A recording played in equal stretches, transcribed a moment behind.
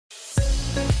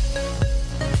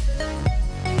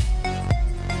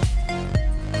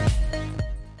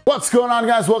What's going on,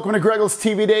 guys? Welcome to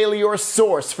GregglesTV Daily, your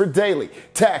source for daily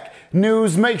tech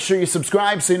news. Make sure you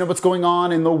subscribe so you know what's going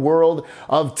on in the world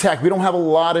of tech. We don't have a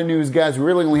lot of news, guys. We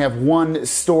really only have one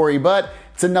story, but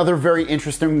it's another very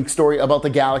interesting story about the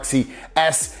Galaxy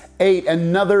S8.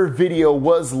 Another video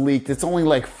was leaked. It's only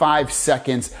like 5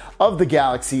 seconds of the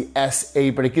Galaxy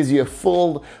S8, but it gives you a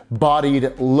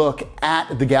full-bodied look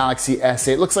at the Galaxy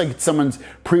S8. It looks like it's someone's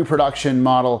pre-production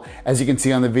model, as you can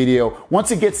see on the video.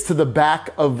 Once it gets to the back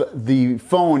of the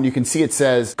phone, you can see it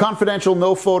says, "Confidential,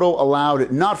 no photo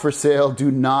allowed, not for sale, do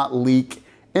not leak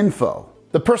info."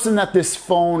 The person that this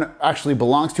phone actually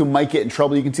belongs to might get in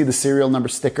trouble. You can see the serial number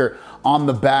sticker on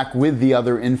the back with the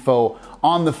other info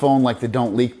on the phone, like the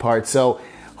don't leak part. So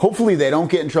hopefully they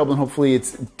don't get in trouble, and hopefully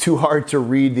it's too hard to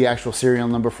read the actual serial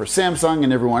number for Samsung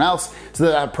and everyone else so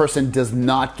that that person does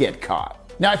not get caught.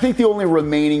 Now, I think the only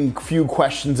remaining few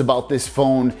questions about this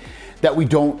phone that we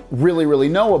don't really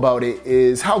know about it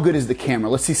is how good is the camera.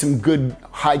 Let's see some good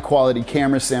high quality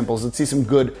camera samples. Let's see some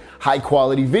good high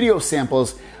quality video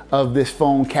samples of this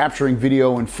phone capturing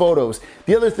video and photos.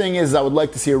 The other thing is I would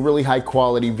like to see a really high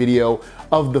quality video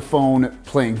of the phone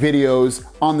playing videos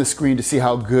on the screen to see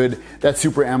how good that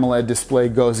Super AMOLED display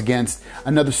goes against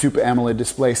another Super AMOLED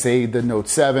display, say the Note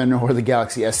 7 or the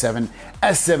Galaxy S7,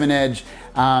 S7 Edge,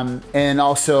 and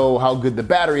also how good the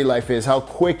battery life is, how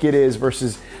quick it is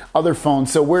versus other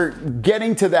phones. So we're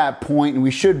getting to that point, and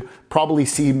we should probably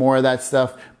see more of that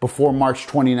stuff before March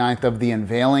 29th of the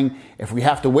unveiling. If we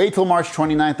have to wait till March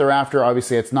 29th or after,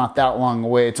 obviously it's not that long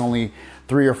away. It's only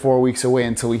 3 or 4 weeks away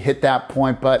until we hit that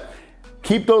point, but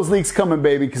keep those leaks coming,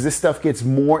 baby, because this stuff gets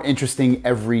more interesting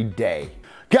every day.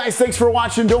 Guys, thanks for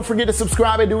watching. Don't forget to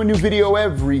subscribe. I do a new video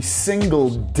every single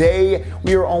day.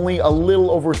 We are only a little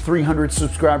over 300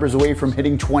 subscribers away from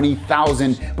hitting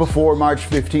 20,000 before March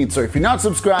 15th. So if you're not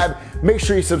subscribed, make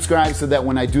sure you subscribe so that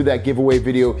when I do that giveaway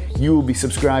video, you will be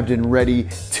subscribed and ready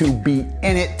to be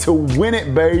in it to win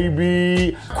it,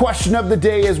 baby. Question of the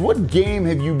day is, what game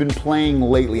have you been playing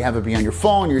lately? Have it be on your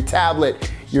phone, your tablet,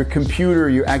 your computer,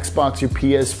 your Xbox, your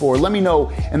PS4. Let me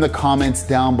know in the comments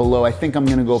down below. I think I'm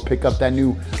gonna go pick up that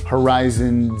new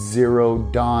Horizon Zero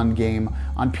Dawn game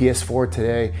on PS4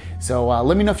 today. So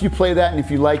let me know if you play that, and if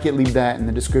you like it, leave that in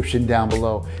the description down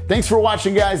below. Thanks for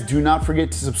watching, guys. Do not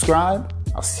forget to subscribe.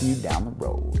 I'll see you down the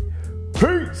road.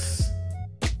 Peace!